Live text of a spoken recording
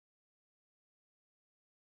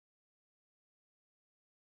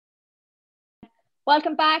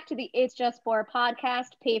Welcome back to the It's Just Sport podcast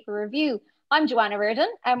paper review. I'm Joanna Reardon,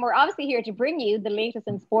 and we're obviously here to bring you the latest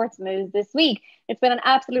in sports news this week. It's been an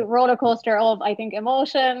absolute roller coaster of, I think,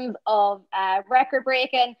 emotions, of record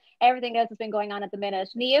breaking, everything else that's been going on at the minute.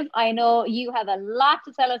 Niamh, I know you have a lot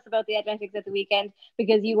to tell us about the Athletics at the weekend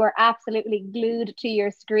because you were absolutely glued to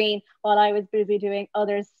your screen while I was busy doing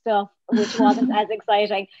other stuff, which wasn't as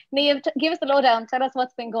exciting. Niamh, give us the lowdown. Tell us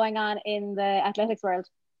what's been going on in the athletics world.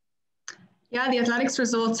 Yeah, the athletics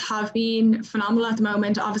results have been phenomenal at the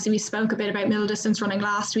moment. Obviously, we spoke a bit about middle distance running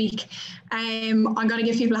last week. I'm going to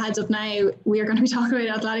give people a heads up now. We are going to be talking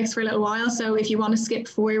about athletics for a little while. So if you want to skip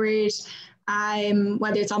forward,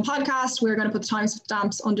 whether it's on podcast, we're going to put the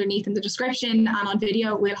timestamps underneath in the description, and on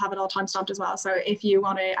video, we'll have it all timestamped as well. So if you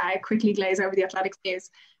want to quickly glaze over the athletics news,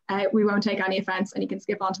 we won't take any offence and you can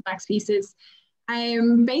skip on to the next pieces.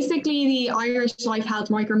 Basically, the Irish Life Health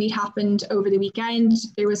Micromeet happened over the weekend.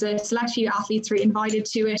 There was a select few athletes who were invited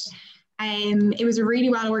to it. It was a really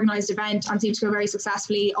well organised event and seemed to go very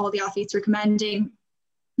successfully. All the athletes were commending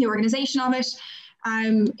the organisation of it.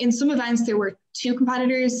 In some events, there were 2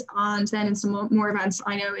 competitors, and then in some more events,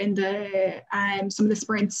 I know in the some of the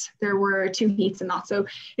sprints, there were 2 heats in that. So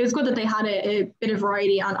it was good that they had a bit of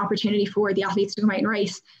variety and opportunity for the athletes to come out and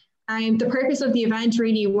race. The purpose of the event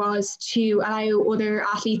really was to allow other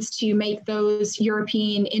athletes to make those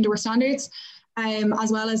European indoor standards, as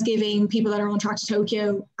well as giving people that are on track to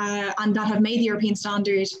Tokyo and that have made the European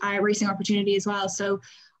standard racing opportunity as well. So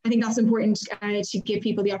I think that's important to give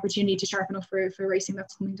people the opportunity to sharpen up for racing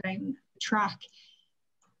that's coming down the track.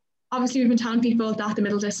 Obviously, we've been telling people that the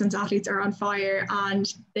middle distance athletes are on fire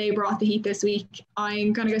and they brought the heat this week.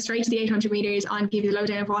 I'm going to go straight to the 800 metres and give you the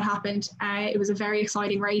lowdown of what happened. It was a very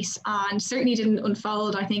exciting race and certainly didn't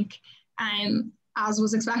unfold, I think, as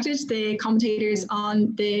was expected. The commentators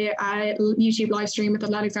on the YouTube live stream with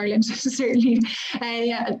Athletics Ireland certainly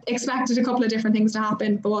expected a couple of different things to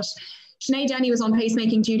happen, but Sinead Denny was on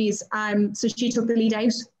pacemaking duties, so she took the lead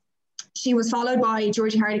out. She was followed by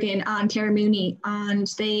Georgie Hardigan and Claire Mooney, and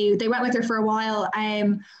they went with her for a while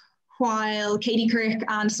Katie Kirk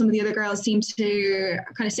and some of the other girls seemed to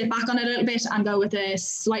kind of sit back on it a little bit and go with a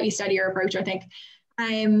slightly steadier approach, I think.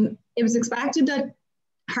 It was expected that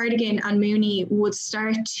Hardigan and Mooney would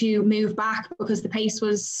start to move back because the pace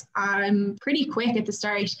was pretty quick at the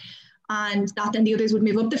start, and that then the others would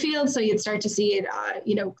move up the field, so you'd start to see it,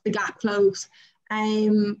 the gap close.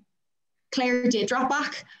 Claire did drop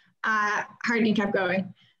back. Hardigan kept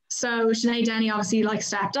going. So Sinead Denny obviously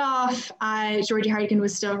stepped off. Georgie Hardigan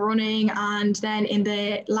was still running, and then in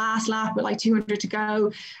the last lap with 200 to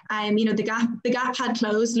go, the gap had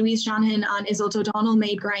closed. Louise Shanahan and Isolde O'Donnell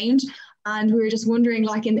made ground, and we were just wondering,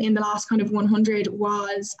 in the last kind of 100,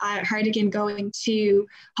 was Hardigan going to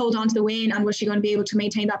hold on to the win, and was she going to be able to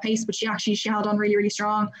maintain that pace? But she held on really, really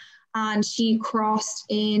strong, and she crossed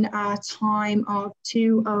in a time of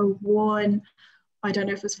 2:01. I don't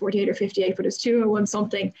know if it was 48 or 58, but it was 2:01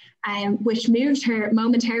 something, which moved her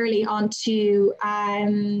momentarily onto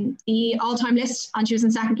the all-time list, and she was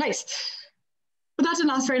in second place. But that didn't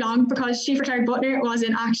last very long because Síofra Büttner was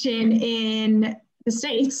in action in the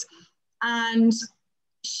States, and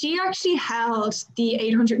she actually held the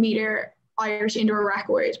 800-metre Irish indoor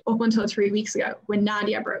record up until 3 weeks ago when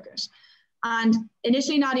Nadia broke it. And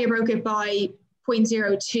initially Nadia broke it by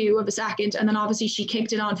 0.02 of a second, and then obviously she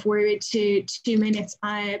kicked it on forward to 2 minutes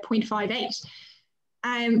 0.58.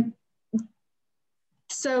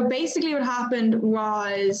 So basically what happened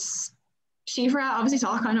was Síofra obviously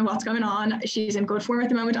saw kind of what's going on. She's in good form at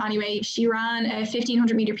the moment anyway. She ran a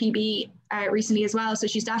 1500 metre PB recently as well, so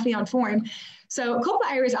she's definitely on form. So a couple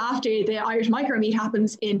of hours after the Irish Micromeet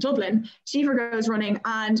happens in Dublin, Síofra goes running,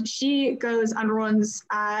 and she goes and runs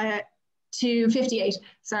to 58.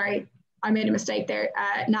 Sorry, I made a mistake there.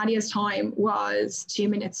 Nadia's time was 2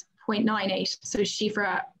 minutes 0.98. So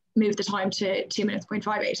Síofra moved the time to 2 minutes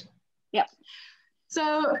 0.58. Yeah.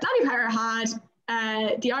 So Nadia Power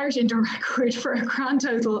had the Irish indoor record for a grand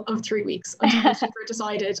total of 3 weeks until Síofra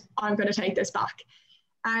decided, I'm going to take this back.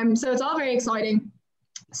 So it's all very exciting.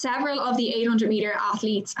 Several of the 800 metre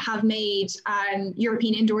athletes have made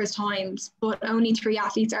European indoors times, but only 3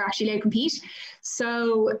 athletes are actually allowed to compete.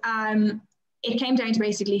 So it came down to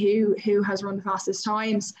basically who has run the fastest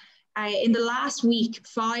times. In the last week,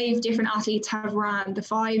 5 different athletes have ran the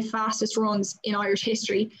 5 fastest runs in Irish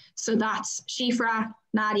history. So that's Síofra,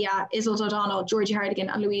 Nadia, Isolde O'Donnell, Georgie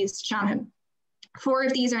Hardigan and Louise Shanahan. 4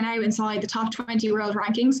 of these are now inside the top 20 world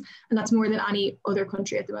rankings, and that's more than any other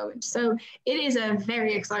country at the moment. So it is a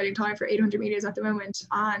very exciting time for 800 metres at the moment,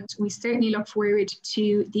 and we certainly look forward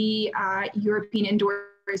to the European indoors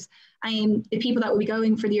indoors. The people that will be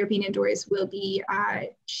going for the European indoors will be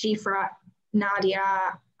Síofra,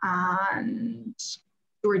 Nadia, and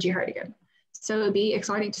Georgie Hardigan. So it'll be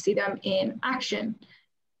exciting to see them in action.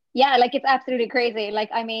 Yeah, like it's absolutely crazy. Like,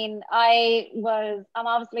 I mean, I'm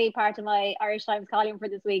obviously part of my Irish Times column for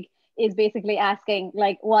this week is basically asking,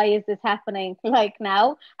 like, why is this happening, like,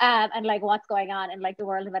 now? And like, what's going on in like the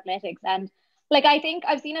world of athletics? And like, I think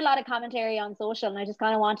I've seen a lot of commentary on social, and I just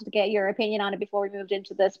kind of wanted to get your opinion on it before we moved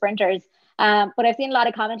into the sprinters. But I've seen a lot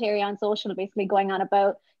of commentary on social basically going on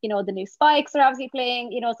about, you know, the new spikes are obviously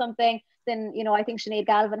playing, you know, something. Then, you know, I think Sinead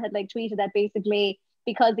Galvin had like tweeted that basically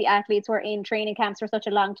because the athletes were in training camps for such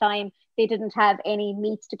a long time, they didn't have any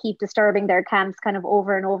meets to keep disturbing their camps kind of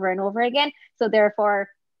over and over and over again. So therefore,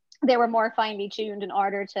 they were more finely tuned in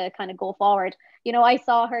order to kind of go forward. You know, I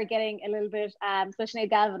saw her getting a little bit, so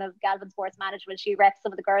Sinead Galvin of Galvin Sports Management, she reps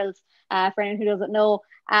some of the girls, for anyone who doesn't know.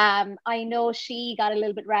 I know she got a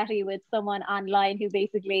little bit ratty with someone online who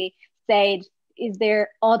basically said, is there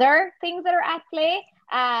other things that are at play?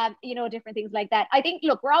 You know, different things like that. I think,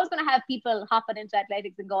 look, we're always going to have people hopping into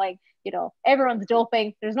athletics and going, you know, everyone's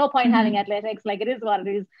doping. There's no point having athletics. Like, it is what it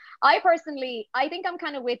is. I think I'm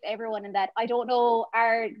kind of with everyone in that. I don't know,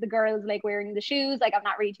 are the girls like wearing the shoes? Like, I'm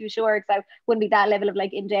not really too sure because I wouldn't be that level of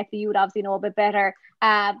like in-depth. You would obviously know a bit better.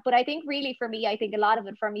 But I think really for me, I think a lot of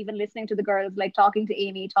it from even listening to the girls, like talking to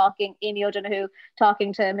Amy O'Donoghue,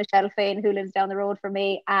 talking to Michelle Fain, who lives down the road from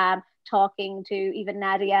me, talking to even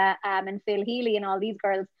Nadia and Phil Healy and all these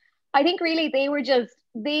girls. I think really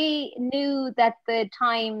they knew that the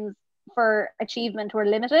times for achievement were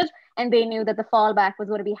limited, and they knew that the fallback was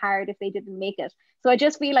going to be hard if they didn't make it. So I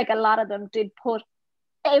just feel like a lot of them did put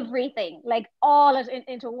everything, like all it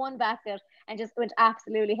into one basket, and just went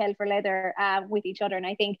absolutely hell for leather with each other. And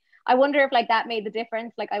I wonder if like that made the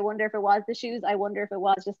difference. Like, I wonder if it was the shoes. I wonder if it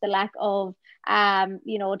was just the lack of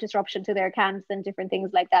you know, disruption to their camps and different things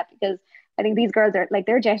like that, because I think these girls are like,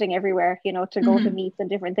 they're jetting everywhere, you know, to go to meets and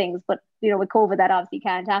different things. But, you know, with COVID, that obviously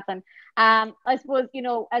can't happen. I suppose, you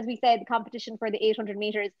know, as we said, the competition for the 800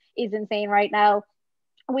 meters is insane right now.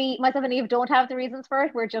 Myself and Eve don't have the reasons for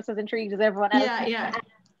it. We're just as intrigued as everyone else. Yeah.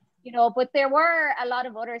 You know, but there were a lot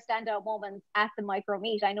of other standout moments at the micro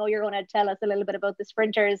meet. I know you're going to tell us a little bit about the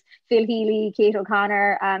sprinters, Phil Healy, Kate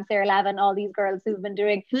O'Connor, Sarah Lavin, all these girls who've been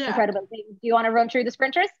doing incredible things. Do you want to run through the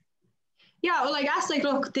sprinters? Yeah, well, I guess, like,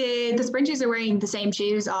 look, the sprinters are wearing the same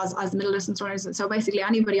shoes as the middle distance runners, and so basically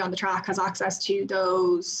anybody on the track has access to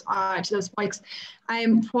those spikes.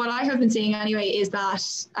 What I have been seeing anyway is that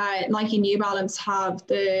Nike and New Balance have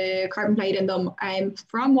the carbon plate in them.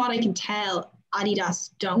 From what I can tell,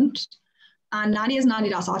 Adidas don't, and Nadia is an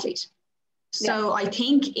Adidas athlete. So I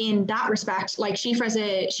think in that respect, like Síofra's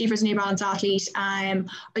a New Balance athlete. I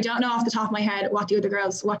don't know off the top of my head what the other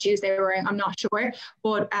girls, what shoes they were wearing. I'm not sure.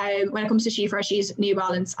 But when it comes to Síofra, she's New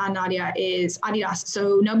Balance and Nadia is Adidas.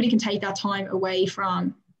 So nobody can take that time away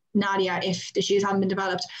from Nadia if the shoes haven't been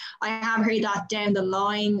developed. I have heard that down the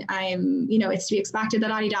line, you know, it's to be expected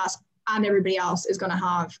that Adidas and everybody else is going to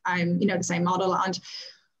have, you know, the same model. And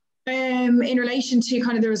in relation to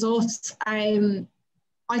kind of the results,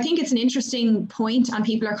 I think it's an interesting point, and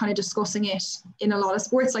people are kind of discussing it in a lot of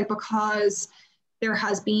sports, like, because there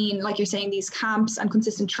has been, like you're saying, these camps and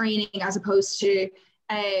consistent training as opposed to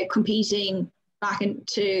competing back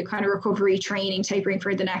into kind of recovery training, tapering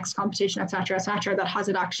for the next competition, etc., that has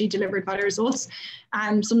it actually delivered better results.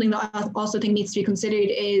 And something that I also think needs to be considered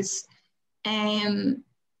is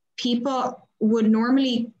people would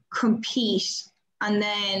normally compete and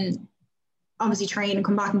then obviously train and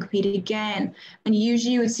come back and compete again, and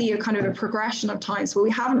usually you would see a kind of a progression of times, but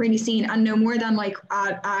we haven't really seen, and no more than like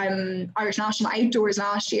at Irish National Outdoors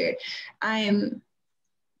last year,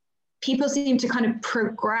 people seem to kind of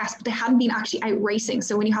progress, but they haven't been actually out racing.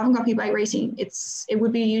 So when you haven't got people out racing, it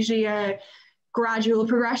would be usually a gradual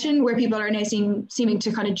progression where people are now seeming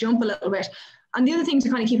to kind of jump a little bit. And the other thing to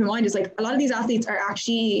kind of keep in mind is, like, a lot of these athletes are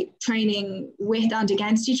actually training with and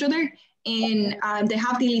against each other. They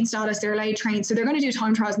have the elite status, they're allowed to train, so they're going to do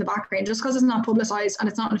time trials in the background. Just because it's not publicized and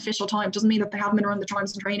it's not an official time doesn't mean that they haven't been running the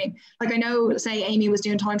times in training. Like, I know, say Amy was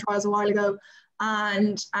doing time trials a while ago,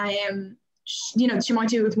 and you know, she might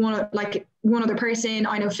do it with one other person.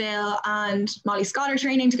 I know Phil and Molly Scott are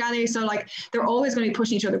training together, so like they're always going to be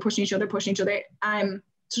pushing each other.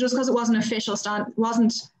 So just because it wasn't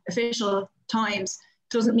official times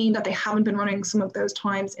doesn't mean that they haven't been running some of those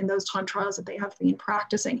times in those time trials that they have been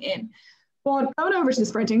practicing in. But going over to the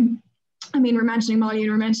sprinting, I mean, we're mentioning Molly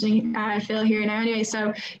and we're mentioning Phil here now anyway.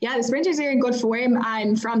 So yeah, the sprinters are in good form,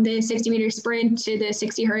 and from the 60-meter sprint to the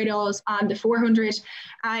 60 hurdles and the 400.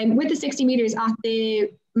 With the 60 meters at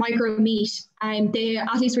the micro meet, and the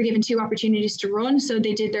athletes were given 2 opportunities to run. So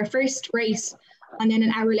they did their first race, and then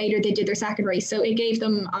an hour later they did their second race. So it gave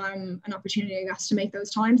them an opportunity, I guess, to make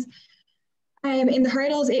those times. In the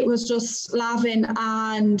hurdles, it was just Lavin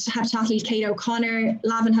and heptathlete Kate O'Connor.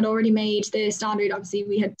 Lavin had already made the standard. Obviously,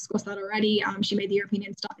 we had discussed that already. She made the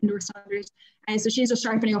European indoor standard. So she's just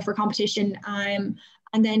sharpening up for competition.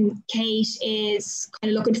 And then Kate is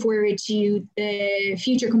kind of looking forward to the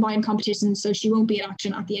future combined competitions. So she won't be in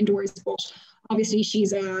action at the indoors, but obviously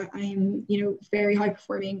she's a very high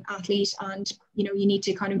performing athlete, and you need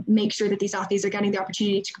to kind of make sure that these athletes are getting the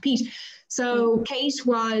opportunity to compete. So Kate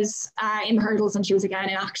was in the hurdles, and she was again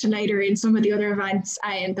in action later in some of the other events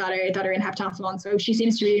that are in heptathlon. So she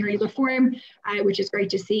seems to be in really good form, which is great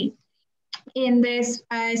to see. In this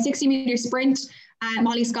 60-meter sprint,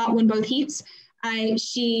 Molly Scott won both heats.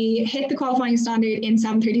 She hit the qualifying standard in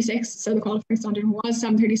 7:36, so the qualifying standard was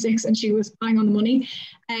 7:36, and she was bang on the money.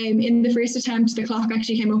 In the first attempt, the clock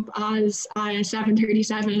actually came up as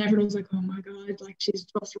 7:37, and everyone was like, "Oh my god, like she's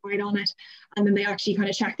just right on it." And then they actually kind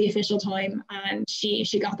of checked the official time, and she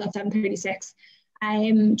got that 7:36.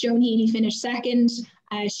 Joan Healy finished second.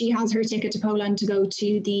 She has her ticket to Poland to go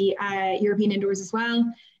to the European indoors as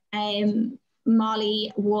well.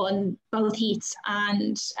 Molly won both heats,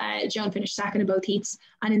 and Joan finished second in both heats.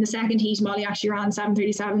 And in the second heat, Molly actually ran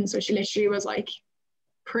 7:37, so she literally was like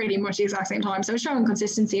pretty much the exact same time. So showing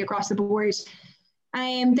consistency across the board.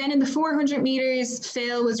 Then in the 400 meters,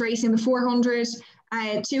 Phil was racing the 400.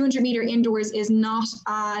 200 meter indoors is not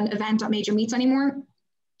an event at major meets anymore.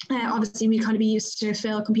 Obviously, we kind of be used to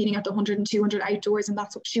Phil competing at the 100 and 200 outdoors, and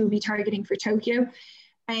that's what she will be targeting for Tokyo.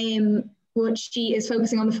 But she is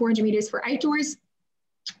focusing on the 400 meters for outdoors.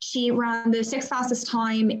 She ran the 6th fastest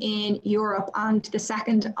time in Europe and the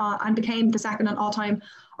second and became the second on all-time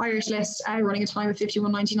Irish list, running a time of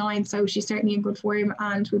 51.99. So she's certainly in good form,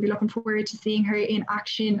 and we'll be looking forward to seeing her in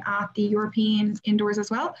action at the European indoors as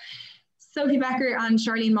well. Sophie Becker and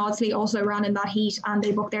Charlene Maudsley also ran in that heat, and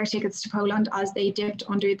they booked their tickets to Poland as they dipped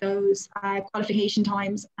under those qualification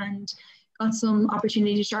times and got some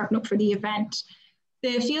opportunity to sharpen up for the event.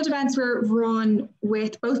 The field events were run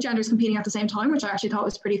with both genders competing at the same time, which I actually thought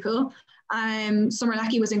was pretty cool. Summer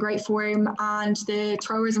Leckie was in great form, and the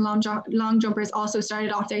throwers and long jumpers also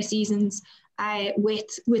started off their seasons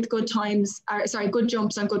with good times, good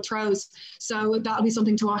jumps and good throws. So that'll be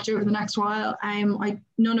something to watch over the next while.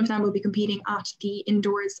 None of them will be competing at the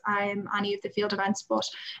indoors, any of the field events, but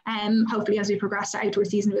hopefully as we progress to outdoor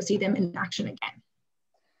season, we'll see them in action again.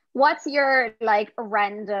 What's your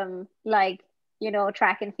random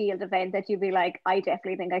track and field event that you'd be like, I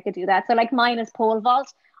definitely think I could do that? So mine is pole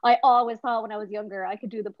vault. I always thought when I was younger I could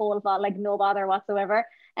do the pole vault, no bother whatsoever.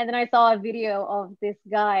 And then I saw a video of this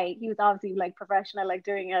guy. He was obviously professional,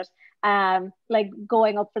 doing it,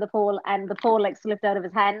 going up for the pole, and the pole slipped out of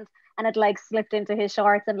his hand, and it slipped into his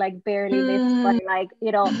shorts and barely missed by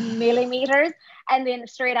millimeters. And then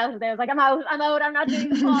straight out of there, I was like, I'm out, I'm not doing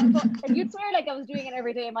this. And you'd swear I was doing it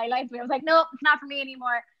every day of my life. But I was like, no, it's not for me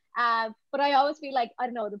anymore. But I always feel I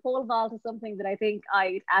don't know, the pole vault is something that I think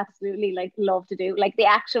I'd absolutely love to do. The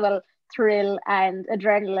actual thrill and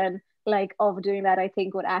adrenaline of doing that, I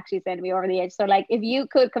think would actually send me over the edge. So if you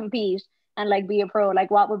could compete and be a pro,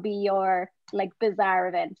 what would be your bizarre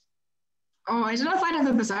event? Oh, I don't know if I'd have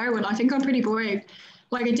a bizarre one. I think I'm pretty boring.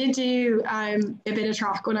 I did do a bit of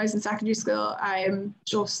track when I was in secondary school. I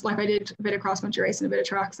did a bit of cross country racing, a bit of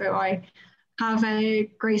track. So I have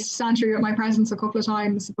graced Santry with my presence a couple of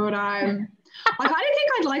times, but I kind of think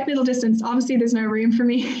I'd like middle distance. Obviously there's no room for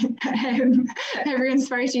me. Everyone's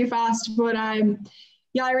far too fast, but I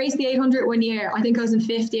raced the 800 one year. I think I was in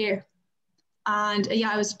 5th year, and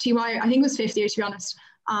I was TY, I think it was 5th year, to be honest.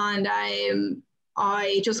 And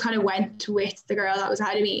I just kind of went with the girl that was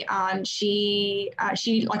ahead of me, and she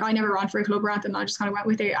I never ran for a club or anything. I just kind of went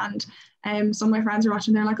with her, and some of my friends were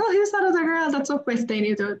watching. They're like, "Oh, who's that other girl that's up with?" They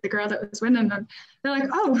knew the girl that was winning, and they're like,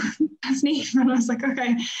 "Oh, that's neat." And I was like,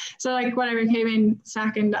 "Okay." So whatever, came in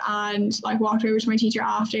second, and walked over to my teacher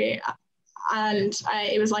after, and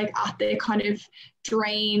it was at the kind of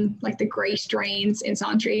drain, the great drains in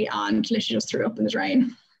Santry, and literally just threw up in the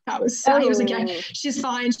drain. That was sad. He was like, "Yeah, she's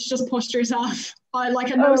fine. She just pushed herself." I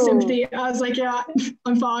had no sympathy. I was like, "Yeah,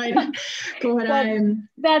 I'm fine." But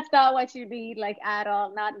that's not what you need at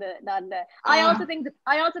all. Not in the. I also think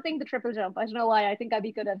the triple jump. I don't know why. I think I'd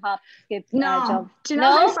be good at hop, skip, jump. Do you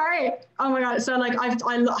know how far? Oh my god! So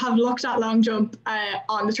I have looked at long jump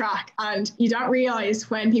on the track, and you don't realize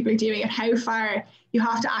when people are doing it how far you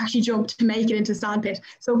have to actually jump to make it into the sandpit.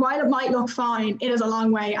 So while it might look fine, it is a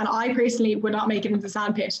long way, and I personally would not make it into the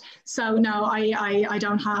sandpit. So no, I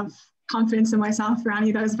don't have confidence in myself for any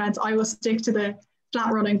of those events. I will stick to the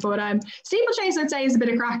flat running, but steeplechase I'd say is a bit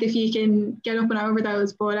of crack if you can get up and over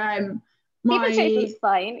those. But steeplechase is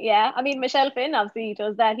fine, yeah. I mean, Michelle Finn obviously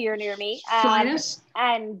does that here near me.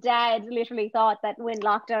 And Dad literally thought that when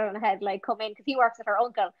lockdown had like come in, because he works with her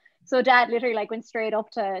uncle, so Dad literally like went straight up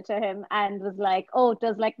to him and was like, "Oh,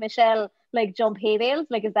 does like Michelle like jump hay bales?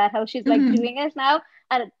 Like, is that how she's like doing it now?"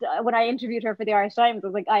 And when I interviewed her for the Irish Times, I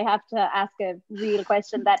was like, I have to ask a real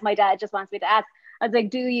question that my dad just wants me to ask. I was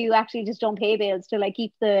like, do you actually just jump hay bales to like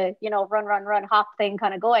keep the, you know, run, hop thing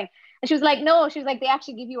kind of going? And she was like, no, she was like, they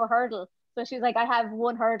actually give you a hurdle. So she was like, I have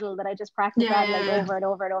one hurdle that I just practice like over and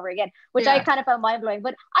over and over again, which I kind of found mind blowing.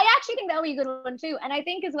 But I actually think that would be a good one too. And I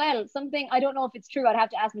think as well, something, I don't know if it's true, I'd have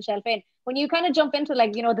to ask Michelle Finn, when you kind of jump into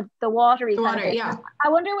like, you know, the watery kind of thing, I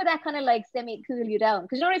wonder would that kind of like semi-cool you down?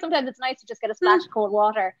 Because you know, sometimes it's nice to just get a splash of cold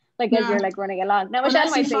water, like as you're like running along. Now Michelle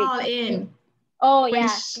might say, fall in. Oh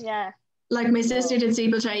yeah. Like my sister did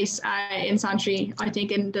steeplechase in Santry, I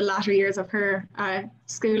think in the latter years of her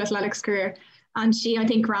school athletics career. And she, I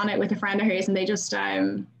think, ran it with a friend of hers, and they just,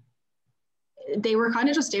 they were kind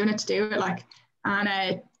of just doing it to do it. Like,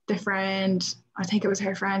 and the friend, I think it was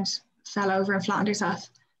her friend, fell over and flattened herself.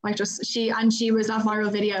 Like she was that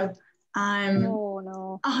viral video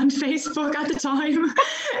on Facebook at the time.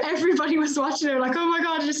 Everybody was watching it like, oh my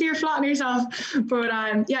God, did you see her flatten herself? But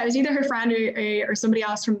it was either her friend or somebody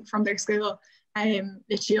else from their school.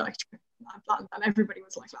 Literally like flattened, and everybody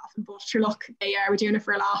was like laughing. But sure, look, they were doing it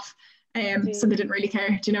for a laugh. So they didn't really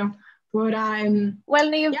care, you know. But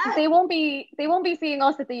well, Niamh, they won't be seeing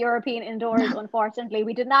us at the European indoors, unfortunately.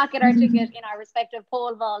 We did not get our ticket in our respective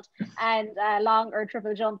pole vault and long or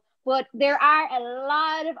triple jump. But there are a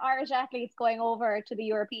lot of Irish athletes going over to the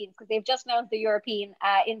Europeans because they've just announced the European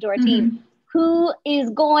indoor team. Who is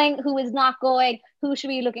going, who is not going, who should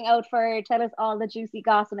we be looking out for? Tell us all the juicy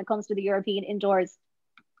gossip when it comes to the European indoors.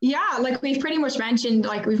 Yeah, like we've pretty much mentioned,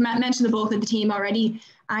 like we've mentioned the bulk of the team already.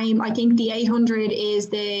 I think the 800 is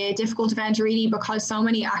the difficult event really because so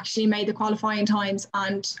many actually made the qualifying times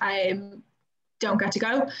and don't get to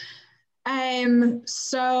go.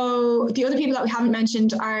 So the other people that we haven't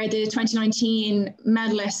mentioned are the 2019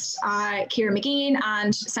 medalist Ciara McGeehan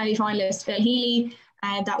and semi-finalist Phil Healy.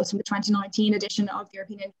 And that was from the 2019 edition of the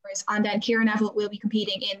European Indoors. And then Ciara Neville will be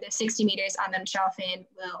competing in the 60 metres, and then Michelle Finn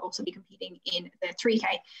will also be competing in the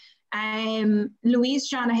 3K. Louise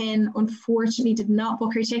Shanahan unfortunately did not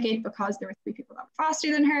book her ticket because there were 3 people that were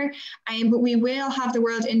faster than her. But we will have the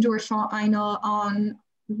World Indoor Final on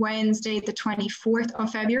Wednesday, the 24th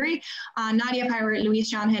of February. Nadia Power, Louise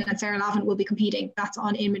Shanahan and Sarah Lavin will be competing. That's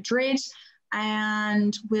on in Madrid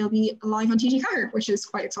and will be live on TG Car, which is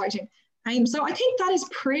quite exciting. So I think that is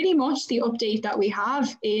pretty much the update that we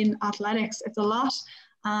have in athletics. It's a lot,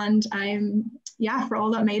 and for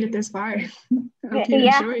all that made it this far. Hope you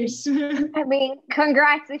enjoyed. I mean,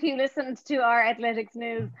 congrats if you listened to our athletics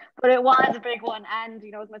news, but it was a big one. And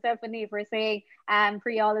you know, as myself and Niamh were saying,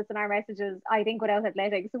 pre all this in our messages, I think without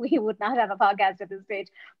athletics we would not have a podcast at this stage.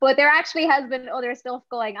 But there actually has been other stuff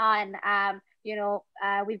going on.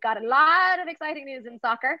 We've got a lot of exciting news in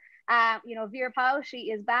soccer. Vera Pauw,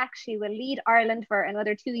 she is back. She will lead Ireland for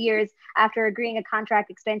another 2 years after agreeing a contract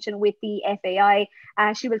extension with the FAI.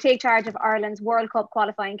 She will take charge of Ireland's World Cup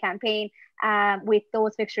qualifying campaign, with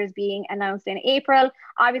those fixtures being announced in April.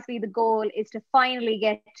 Obviously, the goal is to finally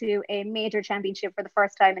get to a major championship for the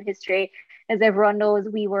first time in history. As everyone knows,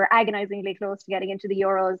 we were agonizingly close to getting into the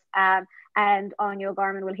Euros. And Anya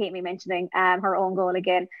O'Gorman will hate me mentioning her own goal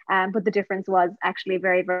again, but the difference was actually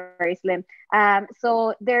very, very slim.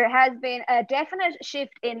 So there has been a definite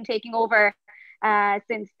shift in taking over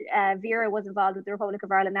since Vera was involved with the Republic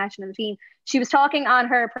of Ireland national team. She was talking on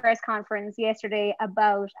her press conference yesterday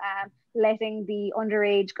about letting the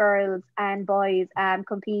underage girls and boys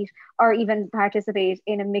compete or even participate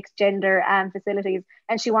in a mixed gender facilities.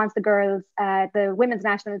 And she wants the girls, the women's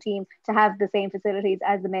national team, to have the same facilities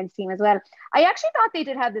as the men's team as well. I actually thought they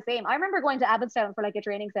did have the same. I remember going to Abbottstown for like a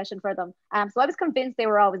training session for them. So I was convinced they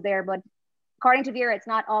were always there, but according to Vera, it's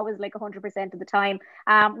not always like 100% of the time.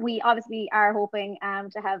 We obviously are hoping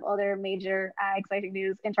to have other major exciting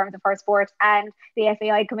news in terms of her sport and the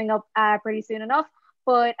FAI coming up pretty soon enough.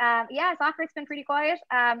 But soccer, it's been pretty quiet.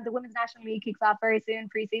 The Women's National League kicks off very soon.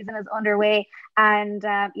 Pre-season is underway. And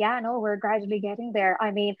we're gradually getting there.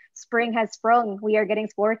 I mean, spring has sprung. We are getting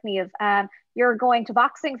sport, Niamh. You're going to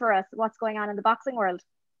boxing for us. What's going on in the boxing world?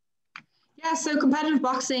 Yeah, so competitive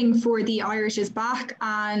boxing for the Irish is back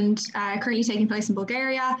and currently taking place in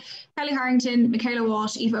Bulgaria. Kelly Harrington, Michaela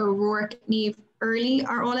Walsh, Eva O'Rourke, Niamh, early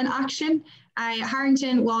are all in action.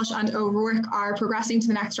 Harrington, Walsh and O'Rourke are progressing to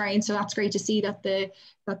the next round, so that's great to see that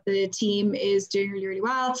the team is doing really, really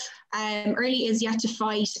well. Early is yet to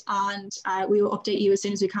fight, and we will update you as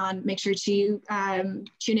soon as we can. Make sure to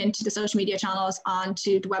tune into the social media channels and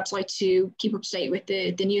to the website to keep up to date with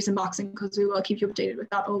the news in boxing, because we will keep you updated with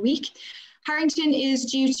that all week. Harrington is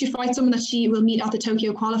due to fight someone that she will meet at the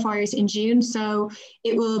Tokyo qualifiers in June, so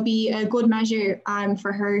it will be a good measure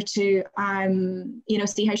for her to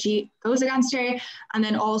see how she goes against her, and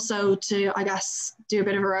then also to, I guess, do a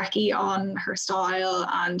bit of a recce on her style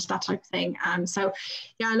and that type of thing. So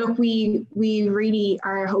yeah, look, we really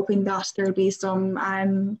are hoping that there'll be some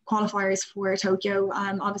qualifiers for Tokyo.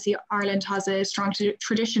 Obviously Ireland has a strong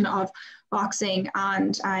tradition of boxing,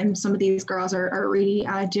 and some of these girls are really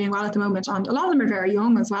doing well at the moment, and a lot of them are very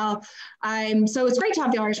young as well. So it's great to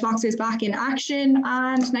have the Irish boxers back in action.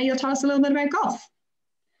 And now you'll tell us a little bit about golf.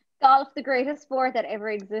 Golf, the greatest sport that ever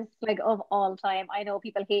exists, like, of all time. I know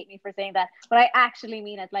people hate me for saying that, but I actually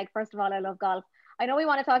mean it. Like, first of all, I love golf. I know we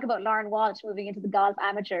want to talk about Lauren Walsh moving into the golf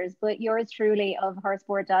amateurs, but yours truly of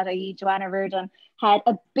hersport.ie, Joanna Verdon, had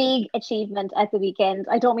a big achievement at the weekend.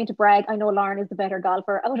 I don't mean to brag. I know Lauren is the better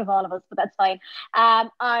golfer out of all of us, but that's fine.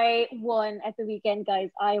 I won at the weekend,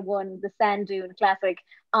 guys. I won the Sand Dune Classic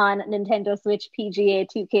on Nintendo Switch PGA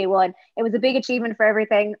 2K1. It was a big achievement for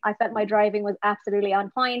everything. I felt my driving was absolutely on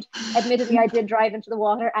point. Admittedly, I did drive into the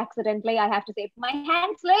water accidentally. I have to say, my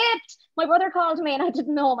hand slipped. My brother called me and I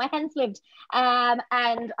didn't know. My hand slipped. And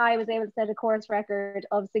I was able to set a course record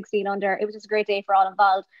of 16 under. It was just a great day for all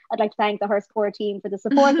involved. I'd like to thank the Her Sport team for the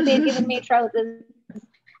support that they've given me throughout this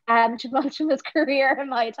tumultuous career in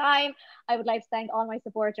my time. I would like to thank all my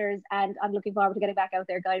supporters, and I'm looking forward to getting back out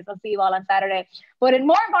there, guys. I'll see you all on Saturday. But in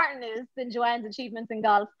more important news than Joanne's achievements in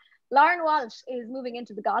golf, Lauren Walsh is moving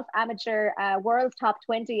into the golf amateur world's top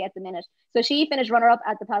 20 at the minute. So she finished runner-up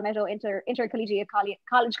at the Palmetto Intercollegiate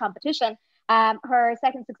College competition, her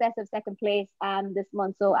second successive second place this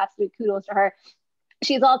month. So absolute kudos to her.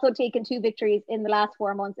 She's also taken 2 victories in the last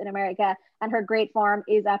 4 months in America, and her great form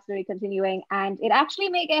is absolutely continuing. And it actually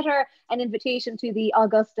may get her an invitation to the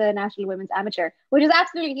Augusta National Women's Amateur, which is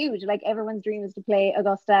absolutely huge. Like, everyone's dream is to play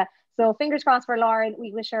Augusta. So fingers crossed for Lauren.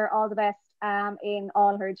 We wish her all the best in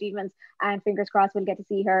all her achievements, and fingers crossed we'll get to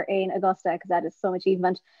see her in Augusta, because that is some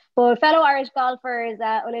achievement. But fellow Irish golfers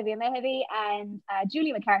Olivia Mehavy and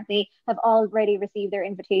Julie McCarthy have already received their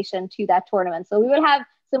invitation to that tournament. So we will have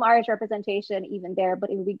some Irish representation even there, but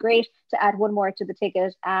it would be great to add one more to the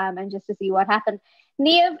ticket and just to see what happened.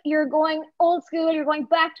 Niamh, you're going old school. You're going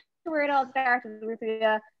back to where it all started with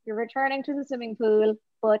you. You're returning to the swimming pool,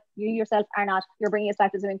 but you yourself are not. You're bringing us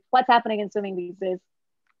back to swimming. What's happening in swimming these days?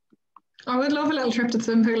 I would love a little trip to the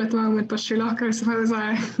swimming pool at the moment, but sure luck, I suppose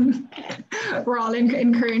we're all in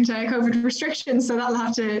current COVID restrictions, so that'll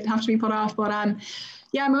have to be put off. But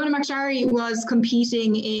yeah, Mona McSharry was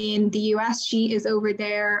competing in the US. She is over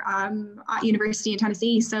there at University in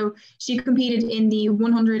Tennessee. So she competed in the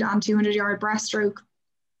 100 and 200 yard breaststroke.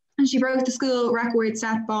 And she broke the school record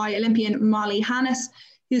set by Olympian Molly Hannes,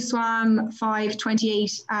 who swam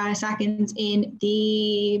 5:28 seconds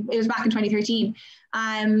it was back in 2013.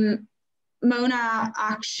 Mona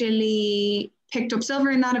actually picked up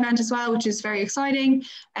silver in that event as well, which is very exciting.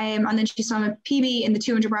 And then she swam a PB in the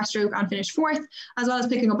 200 breaststroke and finished 4th, as well as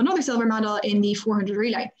picking up another silver medal in the 400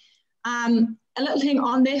 relay. A little thing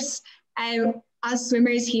on this, as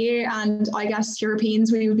swimmers here, and I guess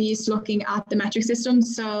Europeans, we would be used to looking at the metric system.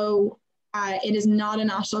 So it is not a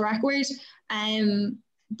national record.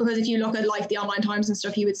 Because if you look at like the online times and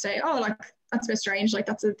stuff, you would say, oh, like, that's a bit strange. Like,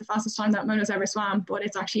 that's the fastest time that Mona's ever swam, but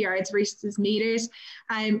it's actually yards versus meters,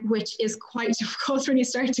 which is quite difficult when you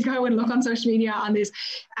start to go and look on social media. And there's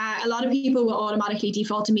a lot of people will automatically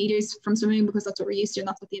default to meters from swimming because that's what we're used to and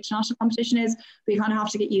that's what the international competition is. But you kind of have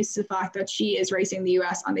to get used to the fact that she is racing in the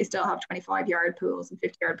US and they still have 25-yard pools and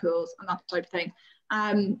 50-yard pools and that type of thing.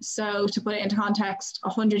 So to put it into context,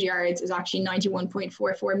 100 yards is actually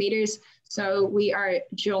 91.44 meters. So we are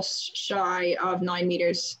just shy of 9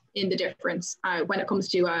 meters in the difference when it comes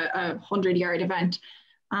to a 100-yard event.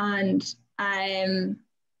 And 100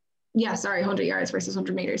 yards versus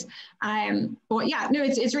 100 meters. But yeah, no,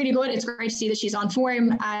 it's really good. It's great to see that she's on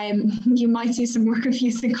form. You might see some more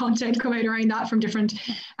confusing content come out around that from different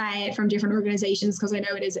organizations, because I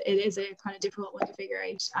know it is a kind of difficult one to figure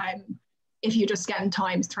out. If you're just getting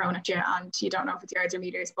times thrown at you and you don't know if it's yards or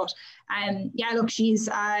meters. But yeah, look, she's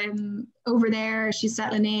over there, she's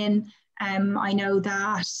settling in. I know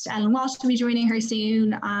that Ellen Walsh will be joining her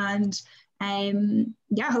soon, and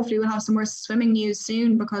yeah, hopefully we'll have some more swimming news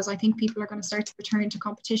soon, because I think people are going to start to return to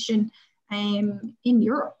competition in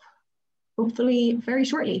Europe. hopefully very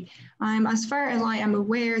shortly. As far as I am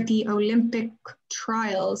aware, the Olympic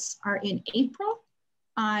trials are in April.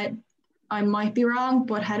 I might be wrong,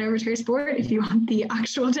 but head over to your sport if you want the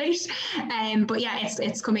actual date. But yeah,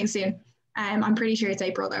 it's coming soon. I'm pretty sure it's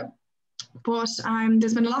April though. But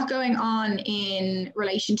there's been a lot going on in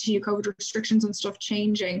relation to COVID restrictions and stuff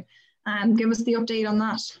changing. Give us the update on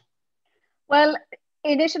that. Well,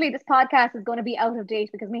 initially this podcast is going to be out of date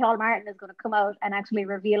because Micheál Martin is going to come out and actually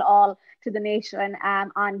reveal all to the nation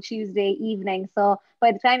on Tuesday evening. So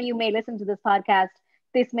by the time you may listen to this podcast,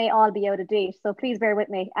 this may all be out of date. So please bear with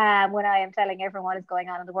me when I am telling everyone what is going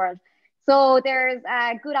on in the world. So there's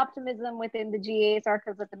good optimism within the GA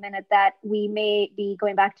circles at the minute that we may be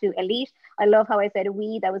going back to elite. I love how I said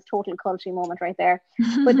we, that was total culture moment right there.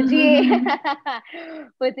 But the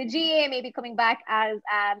GA may be coming back as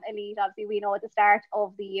elite. Obviously, we know at the start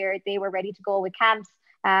of the year, they were ready to go with camps,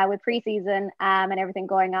 with pre-season and everything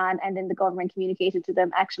going on. And then the government communicated to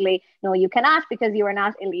them, actually, no, you cannot because you are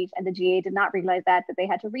not elite. And the GA did not realize that they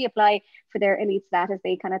had to reapply for their elite status.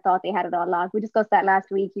 They kind of thought they had it all locked. We discussed that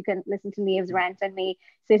last week. You can listen to Niamh's rant and me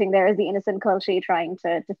sitting there as the innocent culture trying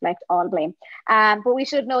to deflect all blame. But we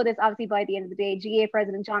should know this, obviously, by the end of the day. GA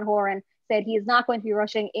President John Horan said he is not going to be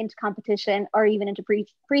rushing into competition or even into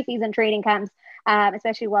pre-season training camps,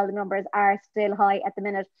 especially while the numbers are still high at the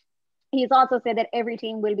minute. He's also said that every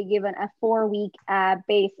team will be given a 4-week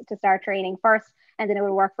base to start training first, and then it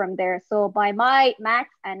will work from there. So by my maths,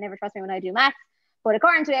 and never trust me when I do maths, but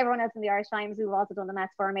according to everyone else in the Irish Times who've also done the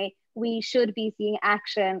maths for me, we should be seeing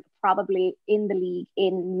action probably in the league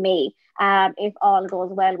in May, if all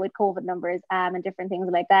goes well with COVID numbers and different things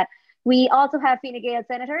like that. We also have Fine Gael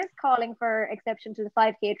senators calling for exception to the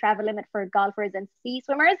 5K travel limit for golfers and sea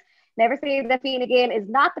swimmers. Never say that Fine Gael is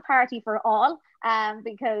not the party for all,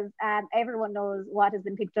 because everyone knows what has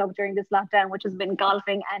been picked up during this lockdown, which has been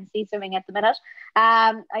golfing and sea swimming at the minute.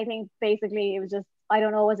 I think basically it was just, I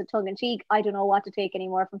don't know, was it tongue in cheek? I don't know what to take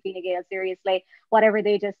anymore from Fine Gael, seriously. Whatever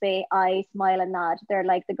they just say, I smile and nod. They're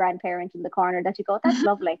like the grandparent in the corner that you go, that's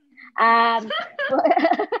lovely.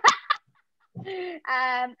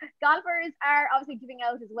 Golfers are obviously giving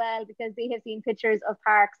out as well because they have seen pictures of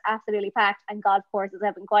parks absolutely packed and golf courses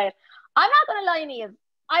have been quiet. I'm not going to lie to you,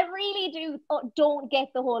 I really don't get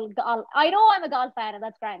the whole golf. I know I'm a golf fan and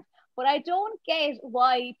that's grand, but I don't get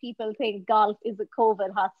why people think golf is a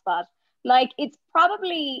COVID hotspot. Like, it's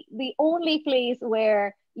probably the only place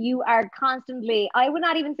where you are constantly, I would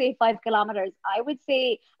not even say 5 kilometers, I would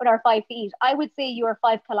say, or 5 feet, I would say you are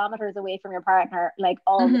 5 kilometers away from your partner, like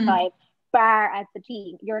all the time. Bar at the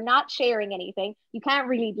tee. You're not sharing anything. You can't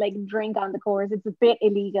really like drink on the course. It's a bit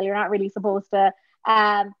illegal. You're not really supposed to.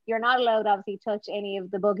 You're not allowed obviously touch any of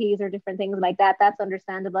the buggies or different things like that. That's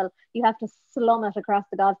understandable. You have to slum it across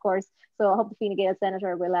the golf course. So I hope the Fine Gael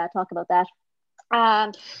senator will talk about that.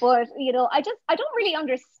 But you know, I don't really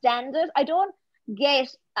understand it. I don't get.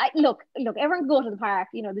 Look, everyone go to the park.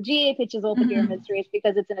 You know, the GA pitch is open here in Mill Street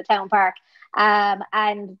because it's in a town park.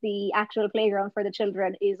 And the actual playground for the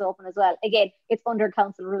children is open as well. Again, it's under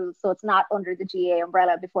council rules, so it's not under the GA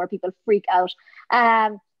umbrella before people freak out.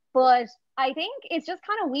 But I think it's just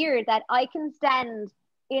kind of weird that I can stand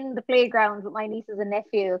in the playground with my nieces and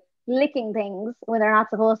nephew licking things when they're not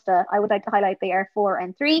supposed to. I would like to highlight they are 4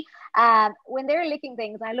 and 3. When they're licking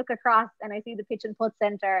things, I look across and I see the pitch and putt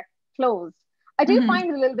centre closed. I do find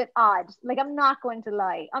it a little bit odd. Like, I'm not going to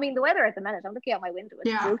lie. I mean, the weather at the minute, I'm looking out my window.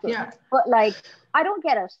 It's brutal. Yeah. But like, I don't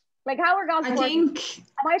get it. Like, how are golf courses?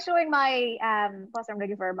 Am I showing my what's I'm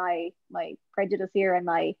looking for? My prejudice here and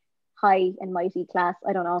my high and mighty class?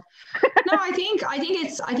 I don't know. No, I think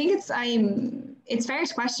it's fair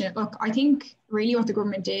to question it. Look, I think really what the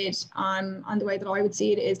government did, and the way that I would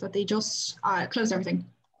see it, is that they just closed everything,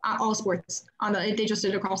 all sports, and they just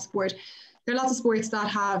did it across the board. There are lots of sports that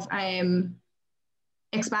have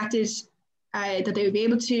expected that they would be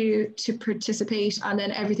able to participate, and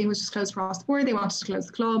then everything was just closed across the board. They wanted to close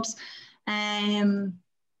the clubs.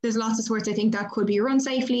 There's lots of sports I think that could be run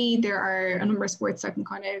safely. There are a number of sports that can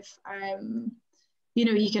kind of, you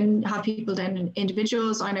know, you can have people then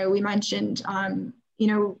individuals. I know we mentioned, you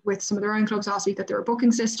know, with some of their own clubs last week that there were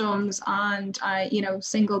booking systems and, you know,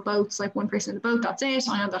 single boats, like one person in the boat, that's it.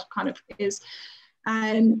 I know that kind of is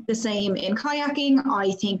the same in kayaking.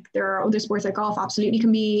 I think there are other sports like golf absolutely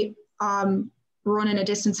can be run in a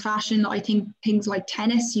distance fashion. I think things like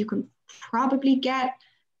tennis, you can probably get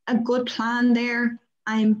a good plan there.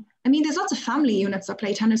 I mean, there's lots of family units that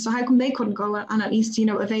play tennis, so how come they couldn't go and at least, you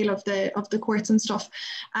know, avail of the courts and stuff?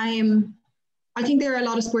 I think there are a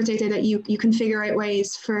lot of sports out there that you can figure out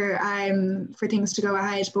ways for things to go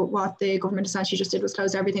ahead, but what the government essentially just did was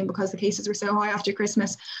close everything because the cases were so high after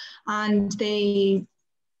Christmas, and they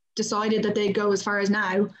decided that they'd go as far as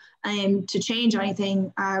now to change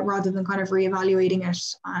anything rather than kind of reevaluating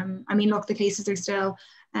it. I mean, look, the cases are still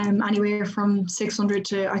anywhere from 600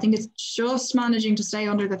 to, I think it's just managing to stay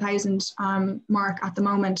under the 1,000 mark at the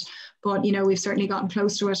moment, but you know, we've certainly gotten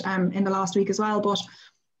close to it in the last week as well. But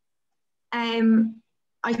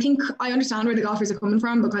I think I understand where the golfers are coming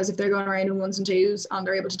from, because if they're going around in ones and twos and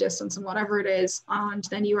they're able to distance and whatever it is, and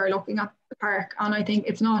then you are looking at the park, and I think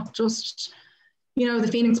it's not just, you know, the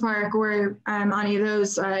Phoenix Park or any of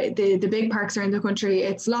those, the big parks are in the country.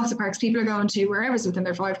 It's lots of parks. People are going to wherever's within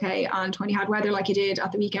their 5K, and when you had weather like you did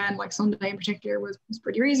at the weekend, like Sunday in particular was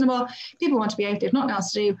pretty reasonable. People want to be out, they have nothing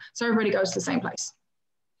else to do, so everybody goes to the same place.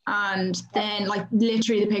 And then like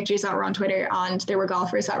literally the pictures that were on Twitter, and there were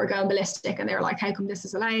golfers that were going ballistic, and they were like, how come this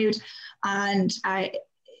is allowed? And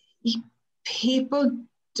people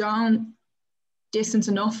don't distance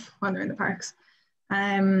enough when they're in the parks.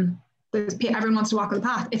 Everyone wants to walk on the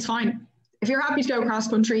path. It's fine. If you're happy to go cross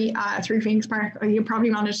country through Phoenix Park, you probably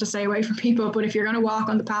manage to stay away from people. But if you're going to walk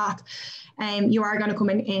on the path, you are going to come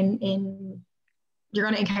in you're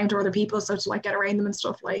going to encounter other people. So to like get around them and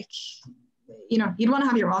stuff, like, you know, you'd want to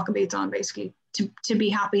have your walking boots on basically to be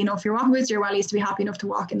happy enough. Your walking boots, your wellies, to be happy enough to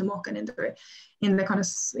walk in the muck and in the kind of,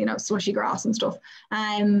 you know, slushy grass and stuff.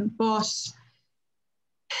 But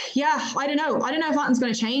yeah, I don't know if that's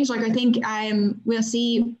going to change. Like, I think we'll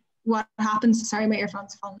see what happens. Sorry, my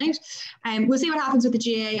earphones are falling out. We'll see what happens with the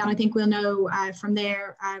GA, and I think we'll know from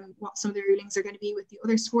there what some of the rulings are going to be with the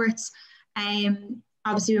other sports.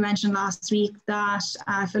 Obviously, we mentioned last week that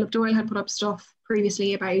Philip Doyle had put up stuff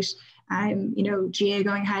previously about you know, GA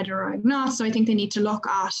going ahead or not. So I think they need to look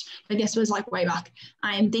at, I guess it was like way back,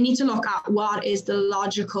 they need to look at what is the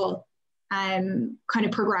logical kind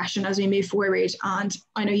of progression as we move forward. And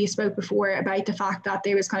I know you spoke before about the fact that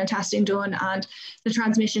there was kind of testing done, and the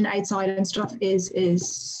transmission outside and stuff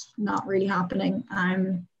is not really happening.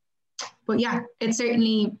 But yeah, it's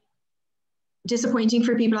certainly disappointing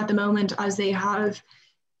for people at the moment, as they have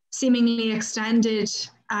seemingly extended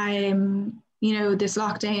you know, this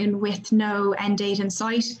lockdown with no end date in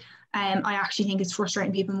sight. I actually think it's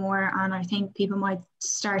frustrating people more, and I think people might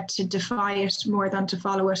start to defy it more than to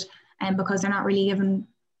follow it, because they're not really given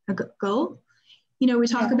a goal. You know, we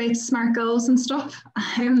talk about SMART goals and stuff.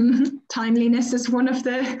 Timeliness is one of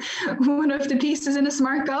the pieces in a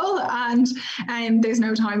SMART goal, and there's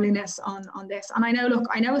no timeliness on this. And I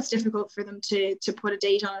know it's difficult for them to put a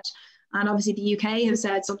date on it, and obviously the UK has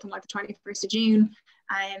said something like the 21st of June.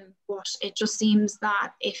 But it just seems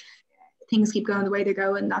that if things keep going the way they're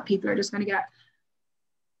going, that people are just going to get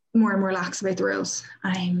more and more lax about the rules.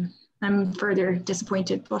 I'm further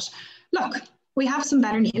disappointed. But look, we have some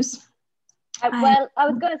better news. Well, I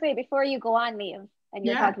was going to say, before you go on, Liam, and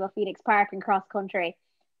you're talking about Phoenix Park and cross country,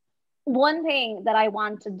 one thing that I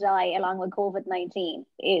want to die along with COVID-19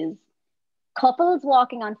 is couples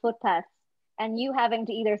walking on footpaths and you having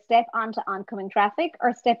to either step onto oncoming traffic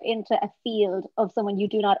or step into a field of someone you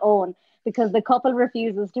do not own because the couple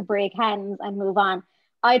refuses to break hands and move on.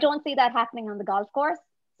 I don't see that happening on the golf course.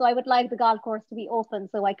 So I would like the golf course to be open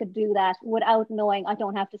so I could do that without knowing I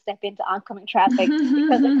don't have to step into oncoming traffic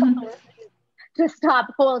because the couple refuses to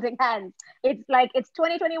stop holding hands. It's like, it's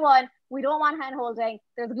 2021. We don't want hand holding.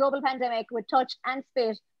 There's a global pandemic with touch and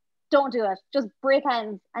spit. Don't do it. Just break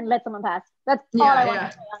hands and let someone pass. That's all I want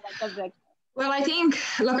to say on that subject. Well, I think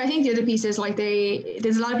the other piece is like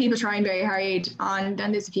there's a lot of people trying very hard, and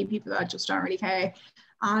then there's a few people that just don't really care.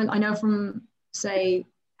 And I know from, say,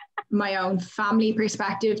 my own family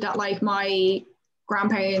perspective that like my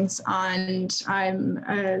grandparents and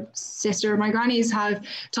a sister of my grannies have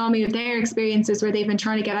told me of their experiences where they've been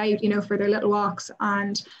trying to get out, you know, for their little walks,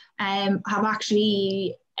 and have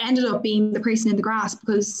actually ended up being the person in the grass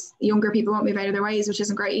because younger people won't move out of their ways, which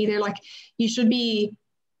isn't great either. Like, you should be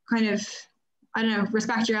kind of, I don't know,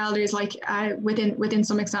 respect your elders, like within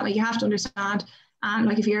some extent. Like, you have to understand, and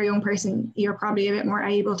like if you're a young person, you're probably a bit more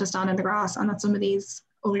able to stand in the grass, and that some of these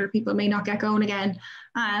older people may not get going again,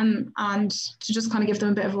 and to just kind of give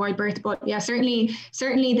them a bit of a wide berth. But yeah, certainly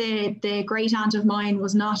the great aunt of mine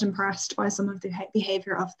was not impressed by some of the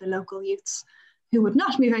behaviour of the local youths who would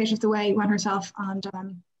not move out of the way when herself and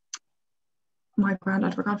my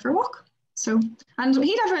granddad were gone for a walk. So, and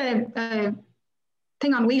he'd have a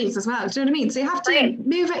thing on wheels as well, do you know what I mean? So you have to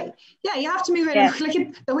move it. Yeah, you have to move it. Yeah.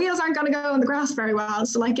 Like, the wheels aren't going to go on the grass very well,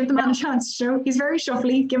 so like give the man a chance. You know, he's very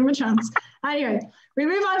shuffly, give him a chance. Anyway, we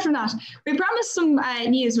move on from that. We promised some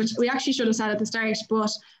news, which we actually should have said at the start,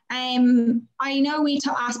 but I know we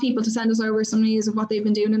asked people to send us over some news of what they've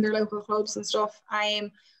been doing in their local clubs and stuff.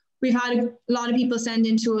 We've had a lot of people send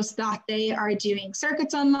in to us that they are doing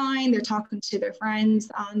circuits online. They're talking to their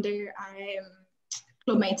friends and their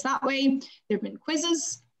club mates that way. There have been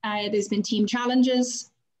quizzes. There's been team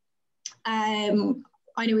challenges. I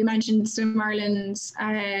know we mentioned Swim Ireland's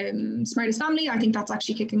Smartest Family. I think that's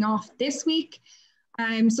actually kicking off this week.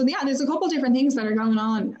 So yeah, there's a couple of different things that are going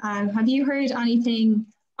on. Have you heard anything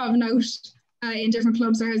of note in different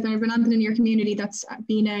clubs, or has there been anything in your community that's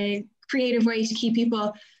been a creative way to keep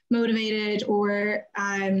people motivated or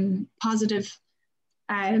positive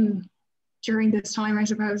during this time, I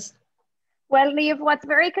suppose? Well, Niamh, what's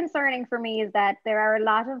very concerning for me is that there are a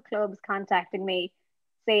lot of clubs contacting me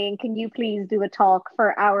saying, can you please do a talk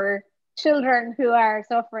for our children who are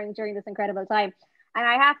suffering during this incredible time? And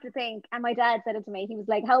I have to think, and my dad said it to me, he was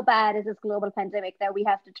like, how bad is this global pandemic that we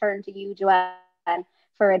have to turn to you, Joanne,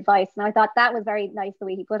 for advice? And I thought that was very nice the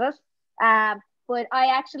way he put it. But I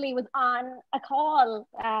actually was on a call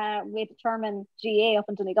with Terman GA up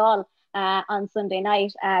in Donegal on Sunday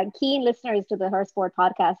night. Keen listeners to the Her Sport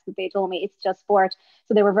podcast, that they told me it's just sport.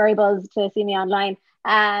 So they were very buzzed to see me online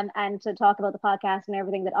and to talk about the podcast and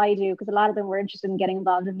everything that I do, because a lot of them were interested in getting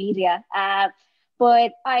involved in media.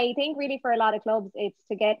 But I think really for a lot of clubs, it's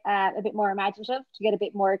to get a bit more imaginative, to get a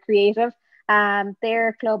bit more creative.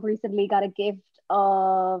 Their club recently got a gift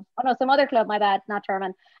of, some other club, my bad, not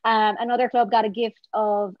Terman. Another club got a gift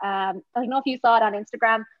of, I don't know if you saw it on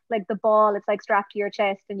Instagram, like the ball, it's like strapped to your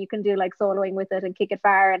chest and you can do like soloing with it and kick it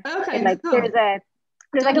far. And like cool.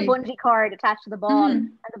 There's like a bungee cord attached to the ball,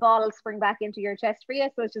 and the ball will spring back into your chest for you.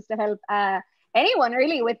 So it's just to help anyone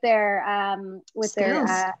really with their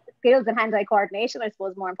skills and hand-eye coordination, I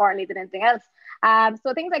suppose, more importantly than anything else.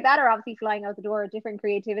 So things like that are obviously flying out the door. Different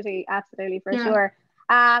creativity, absolutely, for sure.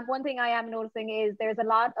 One thing I am noticing is there's a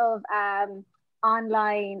lot of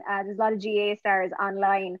online, there's a lot of GA stars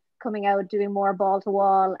online coming out doing more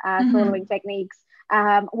ball-to-wall soloing techniques.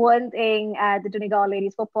 One thing the Donegal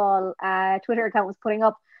Ladies Football Twitter account was putting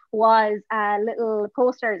up was little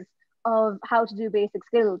posters of how to do basic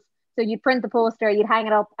skills. So you'd print the poster, you'd hang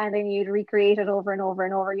it up, and then you'd recreate it over and over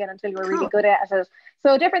and over again until you were really good at it.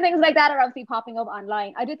 So different things like that are obviously popping up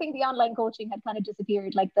online. I do think the online coaching had kind of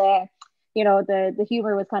disappeared, like the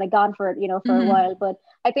humor was kind of gone for it, for a while. But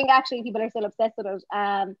I think actually people are still obsessed with it.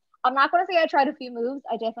 I'm not going to say I tried a few moves.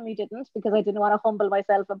 I definitely didn't, because I didn't want to humble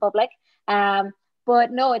myself in public.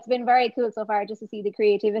 But no, it's been very cool so far just to see the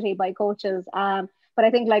creativity by coaches. But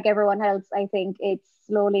I think like everyone else, I think it's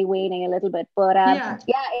slowly waning a little bit. But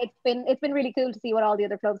it's been really cool to see what all the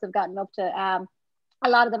other clubs have gotten up to. A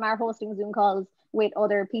lot of them are hosting Zoom calls with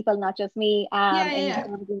other people, not just me,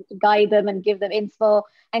 and to guide them and give them info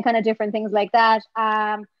and kind of different things like that.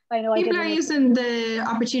 I know people are using the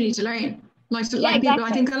opportunity to learn. People,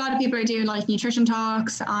 I think a lot of people are doing like nutrition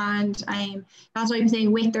talks and that type of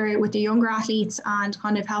thing with the younger athletes and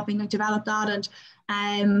kind of helping like develop that.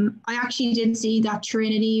 And I actually did see that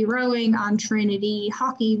Trinity rowing and Trinity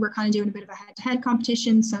hockey were kind of doing a bit of a head-to-head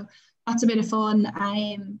competition, so that's a bit of fun.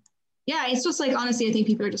 It's just like, honestly, I think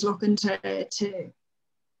people are just looking to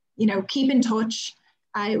keep in touch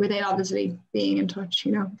without obviously being in touch,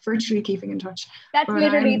 virtually keeping in touch. That's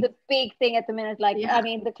literally the big thing at the minute. I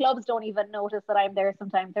mean, the clubs don't even notice that I'm there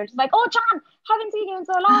sometimes. They're just like, oh, John, haven't seen you in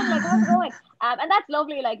so long. Like, how's it going? And that's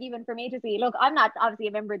lovely, like, even for me to see. Look, I'm not obviously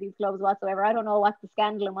a member of these clubs whatsoever. I don't know what the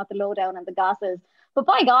scandal and what the lowdown and the goss is. But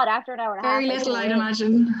by God, after an hour and a half, very little, I'd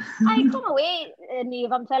imagine. I come away,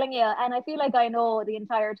 Niamh, I'm telling you, and I feel like I know the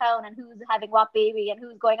entire town and who's having what baby and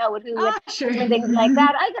who's going out with who and things like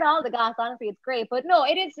that. I get all the goss, honestly, it's great. But no,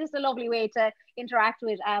 it is just a lovely way to interact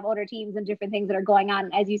with other teams and different things that are going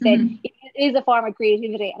on. As you said, it is a form of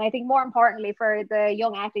creativity. And I think more importantly for the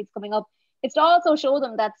young athletes coming up, it's to also show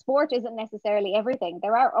them that sport isn't necessarily everything.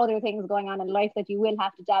 There are other things going on in life that you will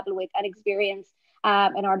have to dabble with and experience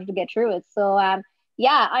in order to get through it. So,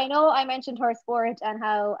 I know I mentioned Her Sport and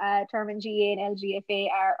how Terman GA and LGFA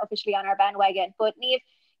are officially on our bandwagon. But Niamh,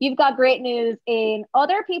 you've got great news in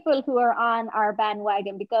other people who are on our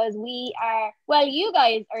bandwagon, because you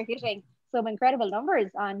guys are hitting some incredible numbers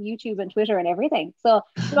on YouTube and Twitter and everything. So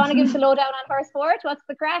do you want to give us a lowdown on Her Sport? What's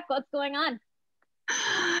the crack? What's going on?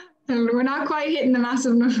 We're not quite hitting the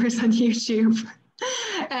massive numbers on YouTube.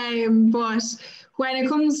 But when it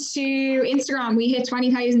comes to Instagram, we hit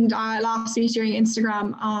 20,000 last week during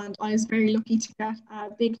Instagram, and I was very lucky to get a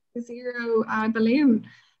big 0 balloon.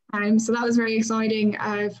 So that was very exciting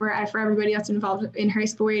for everybody that's involved in Her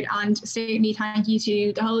Sport, and certainly thank you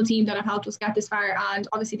to the whole team that have helped us get this far, and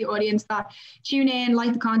obviously the audience that tune in,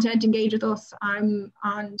 like the content, engage with us, and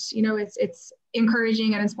it's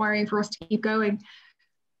encouraging and inspiring for us to keep going.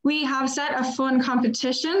 We have set a fun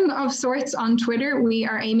competition of sorts on Twitter. We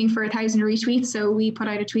are aiming for 1,000 retweets. So we put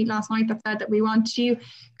out a tweet last night that said that we want to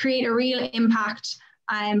create a real impact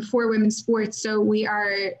for women's sports. So we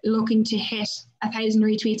are looking to hit 1,000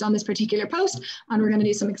 retweets on this particular post, and we're going to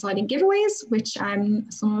do some exciting giveaways, which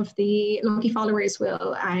some of the lucky followers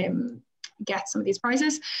will get some of these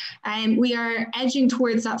prizes. We are edging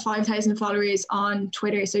towards that 5,000 followers on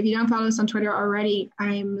Twitter. So if you don't follow us on Twitter already,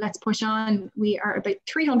 let's push on. We are about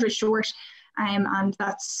 300 short, and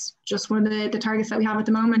that's just one of the targets that we have at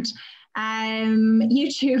the moment.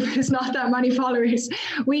 YouTube is not that many followers.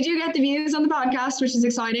 We do get the views on the podcast, which is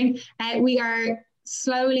exciting. We are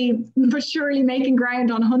slowly but surely making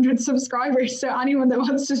ground on 100 subscribers. So anyone that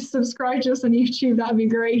wants to subscribe to us on YouTube, that'd be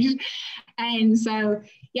great. And so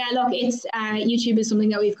yeah, look, it's YouTube is something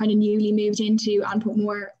that we've kind of newly moved into and put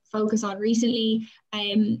more focus on recently.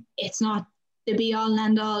 It's not the be all and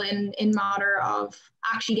end all in matter of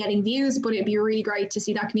actually getting views, but it'd be really great to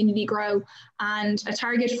see that community grow. And a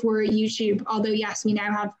target for YouTube, although yes, we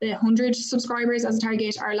now have the 100 subscribers as a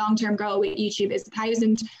target, our long-term goal with YouTube is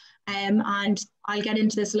 1,000. And I'll get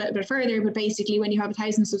into this a little bit further, but basically when you have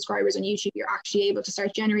 1,000 subscribers on YouTube, you're actually able to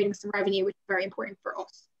start generating some revenue, which is very important for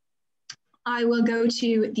us. I will go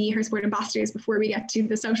to the Her Sport ambassadors before we get to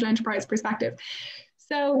the social enterprise perspective.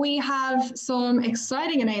 So we have some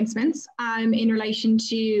exciting announcements in relation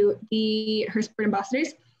to the Her Sport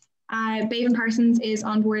ambassadors. Bevan Parsons is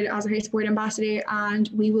on board as a Her Sport ambassador, and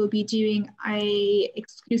we will be doing an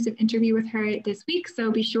exclusive interview with her this week.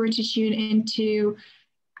 So be sure to tune into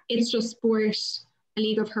It's Just Sport, a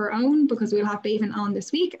league of her own, because we'll have Bevan on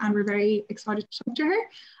this week, and we're very excited to talk to her.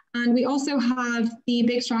 And we also have the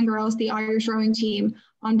Big Strong Girls, the Irish rowing team,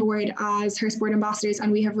 on board as Her Sport ambassadors,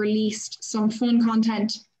 and we have released some fun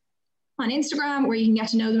content on Instagram where you can get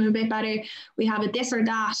to know them a bit better. We have a this or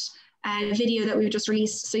that video that we've just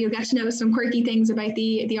released, so you'll get to know some quirky things about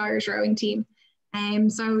the Irish rowing team.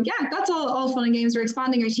 So yeah, that's all fun and games. We're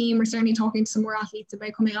expanding our team. We're certainly talking to some more athletes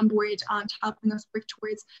about coming on board and helping us work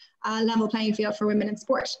towards a level playing field for women in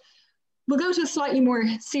sport. We'll go to a slightly more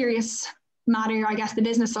serious matter, I guess, the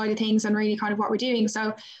business side of things and really kind of what we're doing.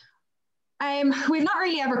 So we've not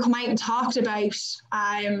really ever come out and talked about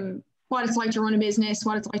what it's like to run a business,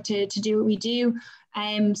 what it's like to do what we do.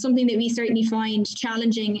 Something that we certainly find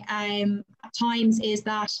challenging at times is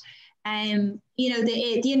that you know,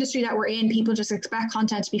 the industry that we're in, people just expect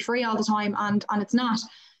content to be free all the time, and it's not.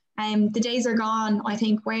 The days are gone, I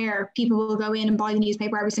think, where people will go in and buy the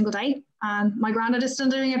newspaper every single day. My granddad is still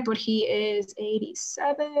doing it, but he is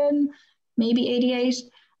 87, maybe 88.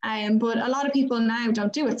 But a lot of people now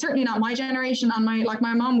don't do it. Certainly not my generation, and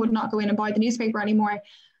my mom would not go in and buy the newspaper anymore.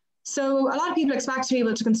 So a lot of people expect to be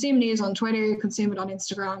able to consume news on Twitter, consume it on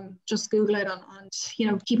Instagram, just Google it and you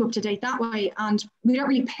know, keep up to date that way. And we don't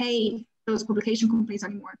really pay those publication companies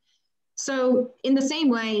anymore. So in the same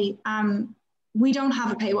way, we don't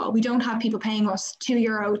have a paywall. We don't have people paying us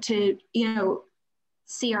 €2 to, you know,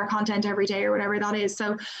 see our content every day or whatever that is.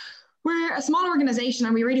 So we're a small organization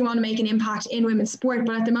and we really want to make an impact in women's sport.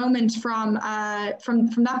 But at the moment, from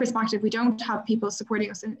that perspective, we don't have people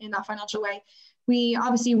supporting us in that financial way. We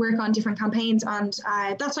obviously work on different campaigns and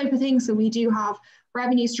that type of thing. So we do have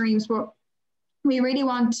revenue streams, but we really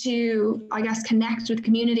want to, I guess, connect with the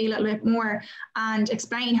community a little bit more and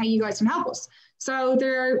explain how you guys can help us. So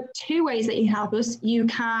there are two ways that you can help us. You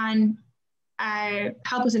can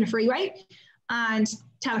help us in a free way and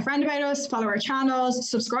tell a friend about us, follow our channels,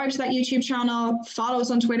 subscribe to that YouTube channel, follow us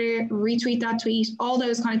on Twitter, retweet that tweet, all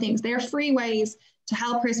those kind of things. They're free ways to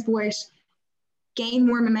help her sport gain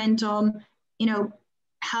more momentum, you know,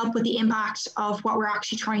 help with the impact of what we're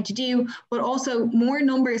actually trying to do, but also more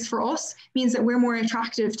numbers for us means that we're more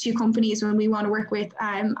attractive to companies when we want to work with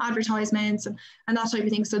advertisements and that type of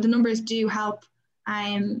thing. So the numbers do help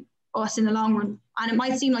us in the long run. And it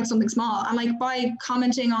might seem like something small, and like by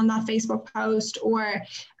commenting on that Facebook post or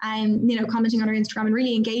you know, commenting on our Instagram and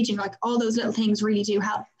really engaging, like all those little things really do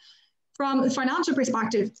help. From a financial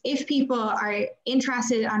perspective, if people are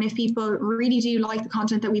interested and if people really do like the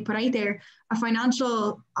content that we put out there, a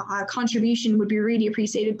financial contribution would be really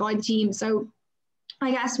appreciated by the team. So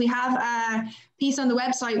I guess we have a piece on the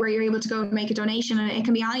website where you're able to go and make a donation, and it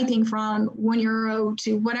can be anything from €1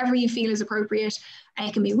 to whatever you feel is appropriate.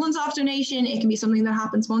 It can be once-off donation, it can be something that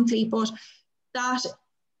happens monthly, but that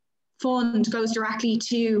fund goes directly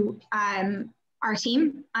to our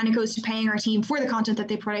team, and it goes to paying our team for the content that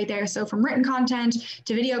they put out there. So from written content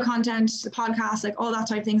to video content, to podcasts, like all that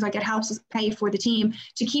type of things, like it helps us pay for the team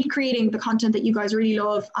to keep creating the content that you guys really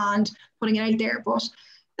love and putting it out there. But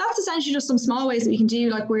that's essentially just some small ways that we can do.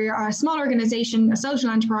 Like, we're a small organization, a social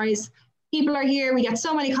enterprise. People are here. We get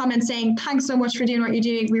so many comments saying, thanks so much for doing what you're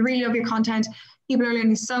doing. We really love your content. People are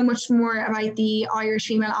learning so much more about the Irish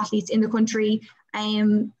female athletes in the country. I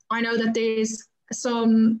know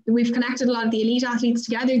that we've connected a lot of the elite athletes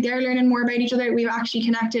together. They're learning more about each other. We've actually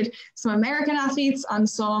connected some American athletes and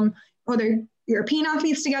some other European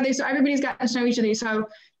athletes together. So everybody's getting to know each other. So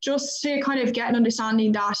just to kind of get an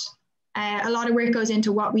understanding that a lot of work goes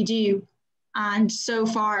into what we do. And so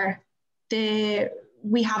far,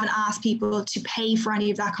 we haven't asked people to pay for any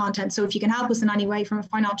of that content. So if you can help us in any way from a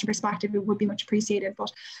financial perspective, it would be much appreciated.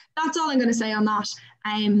 But that's all I'm going to say on that.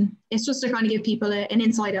 It's just to kind of give people an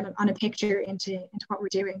insight and a picture into what we're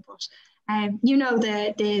doing. But you know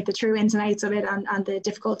the true ins and outs of it and the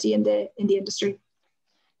difficulty in the industry.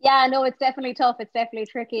 Yeah, no, it's definitely tough. It's definitely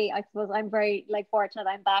tricky. I suppose I'm very fortunate.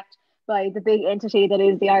 I'm backed by the big entity that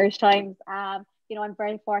is the Irish Times. You know, I'm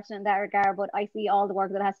very fortunate in that regard, but I see all the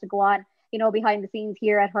work that has to go on, you know, behind the scenes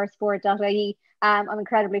here at hersport.ie. I'm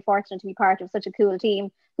incredibly fortunate to be part of such a cool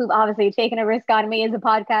team who've obviously taken a risk on me as a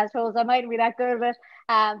podcast host. I mightn't be that good at it,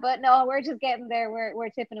 but no, we're just getting there. We're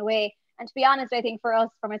tipping away. And to be honest, I think for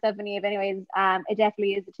myself and Eve anyways, it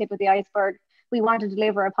definitely is the tip of the iceberg. We want to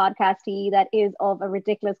deliver a podcast to you that is of a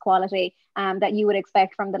ridiculous quality that you would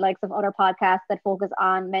expect from the likes of other podcasts that focus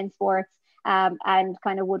on men's sports and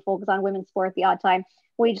kind of would focus on women's sport the odd time.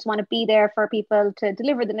 We just want to be there for people to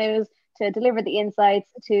deliver the news, to deliver the insights,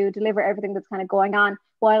 to deliver everything that's kind of going on,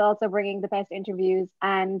 while also bringing the best interviews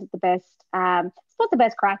and the best, the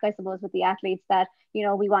best crack, I suppose, with the athletes that, you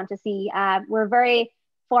know, we want to see. We're very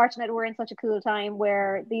fortunate. We're in such a cool time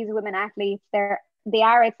where these women athletes, they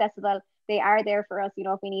are accessible. They are there for us, you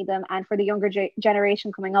know, if we need them. And for the younger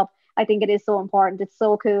generation coming up, I think it is so important. It's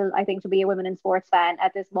so cool, I think, to be a women in sports fan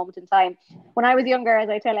at this moment in time. When I was younger, as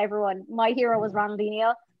I tell everyone, my hero was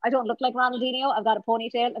Ronaldinho. I don't look like Ronaldinho. I've got a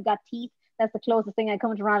ponytail. I've got teeth. That's the closest thing I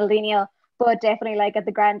come to Ronaldinho. But definitely, like, at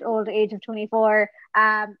the grand old age of 24,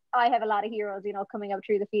 I have a lot of heroes, you know, coming up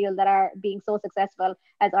through the field that are being so successful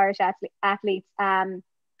as Irish athletes.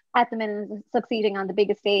 At the minute, succeeding on the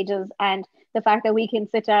biggest stages, and the fact that we can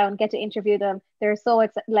sit down, get to interview them, they're so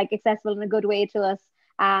accessible in a good way to us.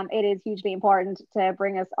 It is hugely important to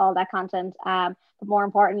bring us all that content. But more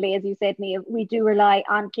importantly, as you said, Niamh, we do rely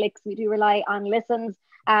on clicks, we do rely on listens,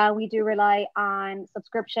 we do rely on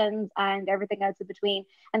subscriptions and everything else in between.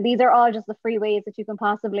 And these are all just the free ways that you can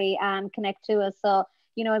possibly connect to us. So,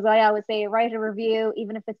 you know, as I always say, write a review,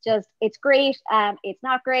 even if it's great, it's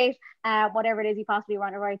not great, whatever it is you possibly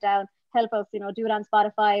want to write down, help us, you know, do it on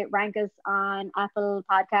Spotify, rank us on Apple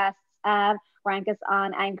Podcasts, rank us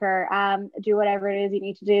on Anchor, do whatever it is you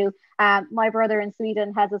need to do. My brother in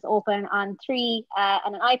Sweden has us open on 3,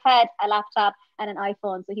 on an iPad, a laptop, and an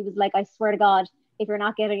iPhone. So he was like, I swear to God, if you're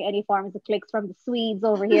not getting any forms of clicks from the Swedes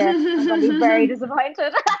over here, I'm going to be very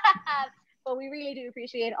disappointed. But we really do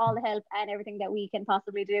appreciate all the help and everything that we can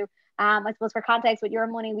possibly do. I suppose for context, with your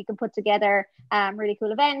money, we can put together really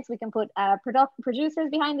cool events. We can put producers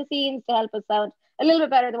behind the scenes to help us sound a little bit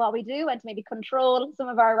better than what we do, and to maybe control some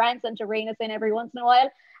of our rants and to rein us in every once in a while.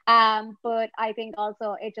 But I think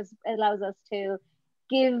also it just allows us to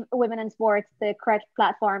give women in sports the correct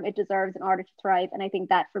platform it deserves in order to thrive. And I think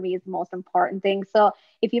that for me is the most important thing. So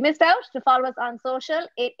if you missed out, to follow us on social,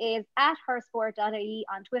 it is at hersport.ie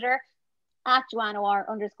on Twitter, at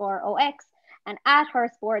JoanneOR_OX, and at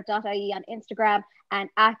hersport.ie on Instagram, and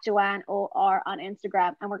at JoanneOR on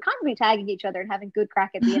Instagram. And we're constantly tagging each other and having good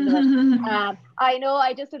crack at the end of it. I know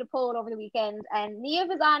I just did a poll over the weekend, and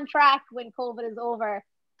Niamh is on track when COVID is over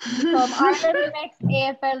to become Ireland's next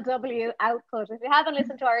AFLW output. If you haven't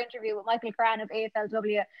listened to our interview with Michael Cran of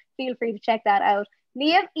AFLW, feel free to check that out.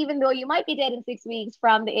 Niamh, even though you might be dead in 6 weeks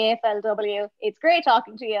from the AFLW, it's great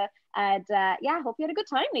talking to you. And yeah, hope you had a good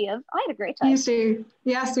time, Niamh. I had a great time. You too.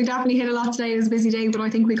 Yes, we definitely hit a lot today. It was a busy day, but I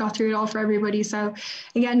think we got through it all for everybody. So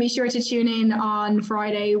again, be sure to tune in on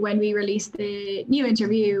Friday when we release the new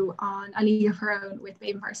interview on A League of Her Own with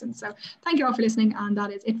Maven Parsons. So thank you all for listening, and that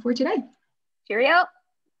is it for today. Cheerio.